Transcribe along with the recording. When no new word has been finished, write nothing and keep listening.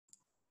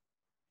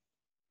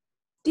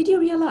Did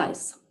you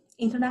realize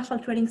international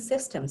trading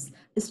systems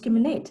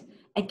discriminate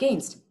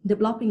against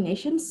developing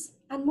nations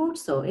and more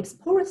so its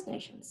poorest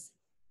nations?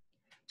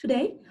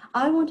 Today,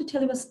 I want to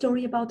tell you a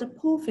story about a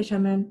poor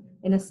fisherman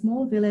in a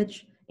small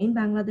village in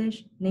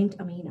Bangladesh named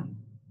Amina.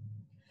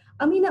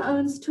 Amina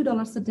earns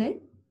 $2 a day,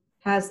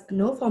 has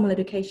no formal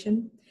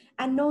education,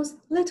 and knows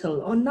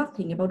little or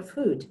nothing about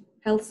food,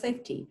 health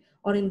safety,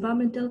 or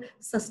environmental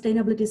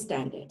sustainability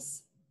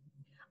standards.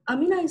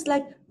 Amina is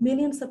like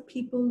millions of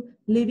people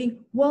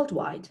living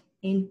worldwide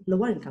in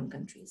lower income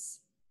countries.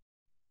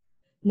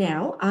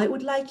 Now, I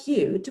would like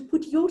you to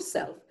put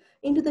yourself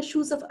into the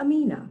shoes of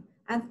Amina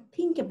and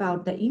think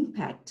about the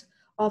impact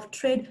of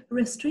trade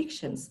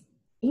restrictions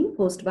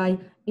imposed by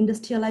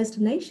industrialized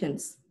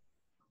nations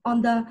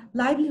on the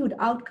livelihood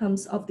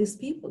outcomes of these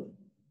people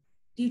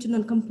due to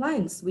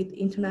non-compliance with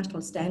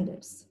international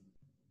standards.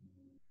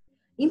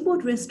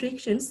 Import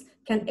restrictions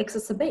can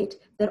exacerbate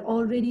their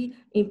already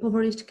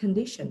impoverished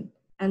condition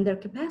and their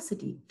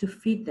capacity to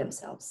feed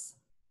themselves.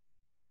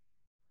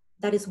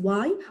 That is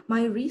why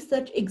my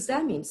research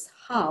examines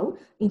how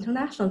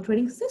international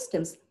trading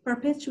systems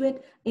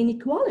perpetuate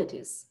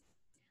inequalities,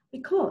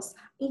 because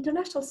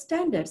international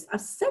standards are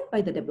set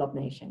by the developed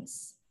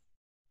nations,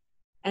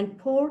 and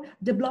poor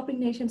developing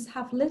nations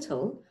have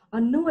little or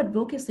no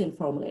advocacy in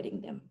formulating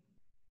them.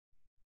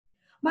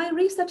 My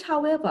research,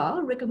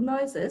 however,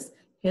 recognizes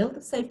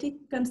health safety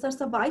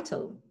concerns are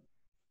vital.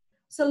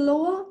 So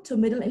lower to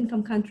middle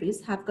income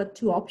countries have got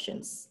two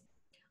options,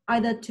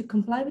 either to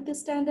comply with the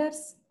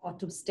standards or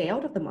to stay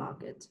out of the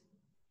market.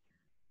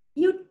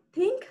 You'd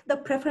think the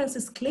preference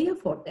is clear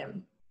for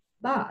them,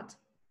 but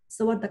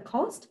so are the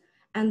cost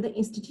and the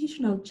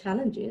institutional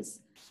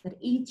challenges that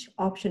each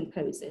option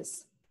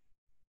poses.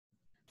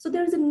 So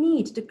there is a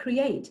need to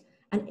create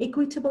an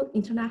equitable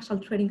international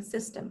trading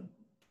system.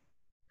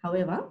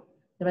 However,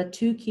 there are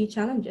two key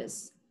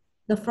challenges.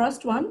 The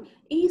first one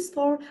is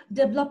for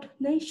developed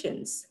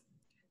nations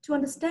to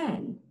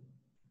understand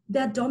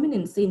their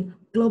dominance in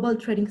global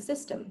trading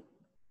system.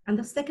 And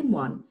the second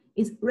one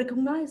is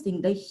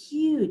recognizing the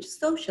huge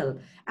social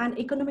and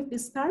economic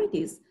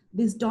disparities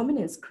this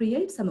dominance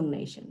creates among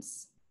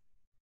nations.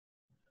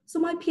 So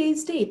my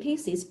PhD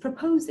thesis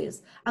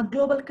proposes a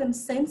global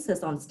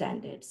consensus on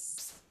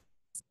standards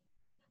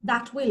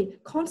that will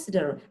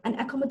consider and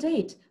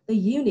accommodate the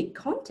unique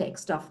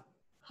context of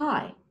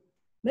high,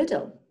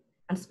 middle,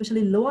 and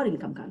especially lower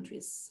income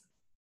countries.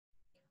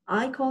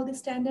 I call these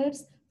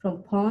standards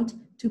from pond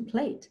to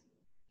plate,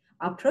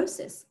 a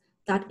process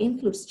that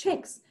includes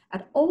checks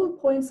at all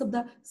points of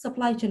the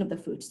supply chain of the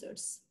food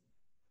source.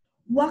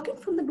 Working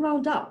from the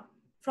ground up,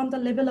 from the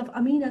level of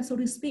Amina, so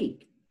to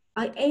speak,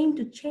 I aim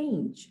to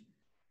change,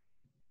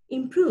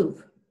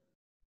 improve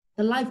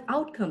the life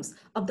outcomes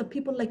of the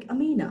people like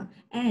Amina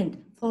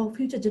and for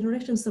future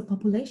generations of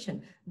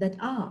population that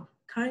are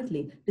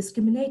currently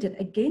discriminated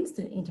against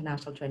in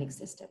international trading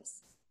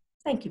systems.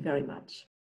 Thank you very much.